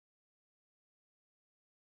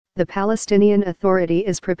the Palestinian Authority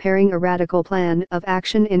is preparing a radical plan of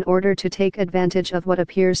action in order to take advantage of what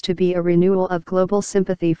appears to be a renewal of global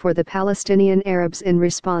sympathy for the Palestinian Arabs in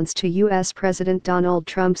response to U.S. President Donald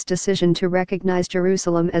Trump's decision to recognize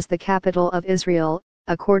Jerusalem as the capital of Israel,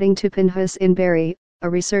 according to Pinhas Inbari, a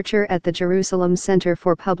researcher at the Jerusalem Center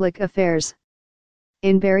for Public Affairs.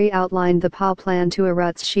 Inbari outlined the PA plan to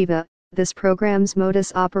Arutz Shiva. This program's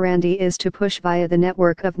modus operandi is to push via the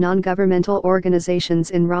network of non-governmental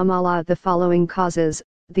organizations in Ramallah the following causes: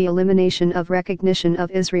 the elimination of recognition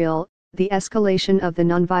of Israel, the escalation of the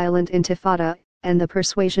nonviolent intifada, and the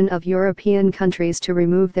persuasion of European countries to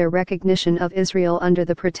remove their recognition of Israel under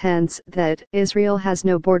the pretense that Israel has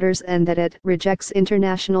no borders and that it rejects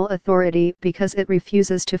international authority because it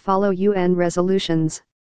refuses to follow UN resolutions.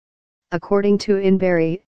 According to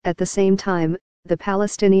Inbari, at the same time, the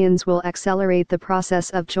Palestinians will accelerate the process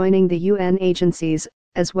of joining the UN agencies,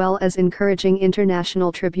 as well as encouraging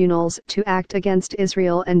international tribunals to act against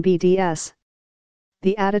Israel and BDS.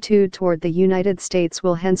 The attitude toward the United States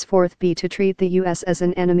will henceforth be to treat the U.S. as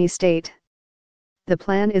an enemy state. The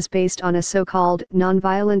plan is based on a so-called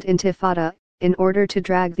nonviolent intifada, in order to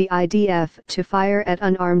drag the IDF to fire at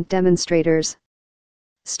unarmed demonstrators.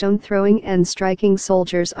 Stone throwing and striking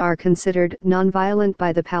soldiers are considered nonviolent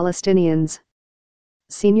by the Palestinians.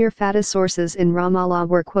 Senior Fatah sources in Ramallah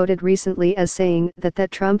were quoted recently as saying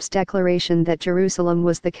that Trump's declaration that Jerusalem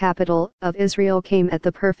was the capital of Israel came at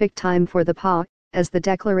the perfect time for the PA, as the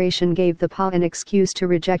declaration gave the PA an excuse to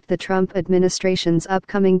reject the Trump administration's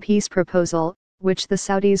upcoming peace proposal, which the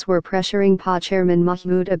Saudis were pressuring PA chairman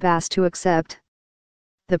Mahmoud Abbas to accept.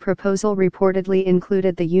 The proposal reportedly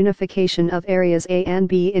included the unification of areas A and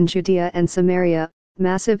B in Judea and Samaria,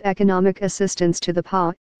 massive economic assistance to the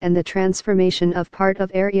PA, and the transformation of part of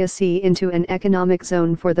Area C into an economic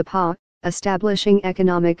zone for the PA, establishing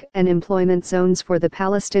economic and employment zones for the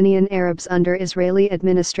Palestinian Arabs under Israeli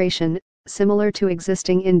administration, similar to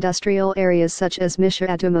existing industrial areas such as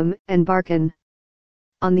Mish'atumim and Barkan.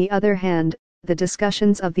 On the other hand, the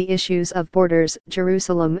discussions of the issues of borders,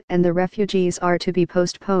 Jerusalem and the refugees are to be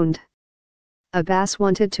postponed. Abbas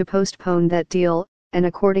wanted to postpone that deal, and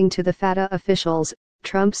according to the Fatah officials,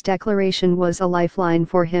 Trump's declaration was a lifeline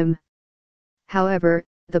for him. However,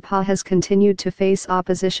 the PA has continued to face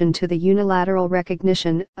opposition to the unilateral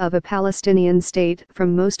recognition of a Palestinian state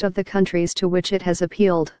from most of the countries to which it has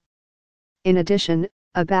appealed. In addition,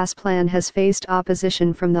 Abbas' plan has faced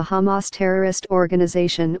opposition from the Hamas terrorist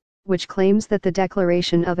organization, which claims that the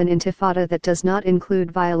declaration of an intifada that does not include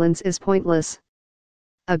violence is pointless.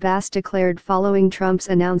 Abbas declared following Trump's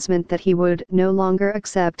announcement that he would no longer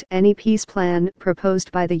accept any peace plan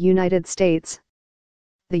proposed by the United States.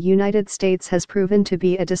 The United States has proven to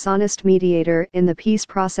be a dishonest mediator in the peace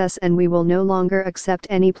process and we will no longer accept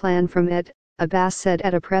any plan from it, Abbas said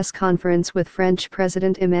at a press conference with French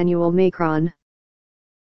President Emmanuel Macron.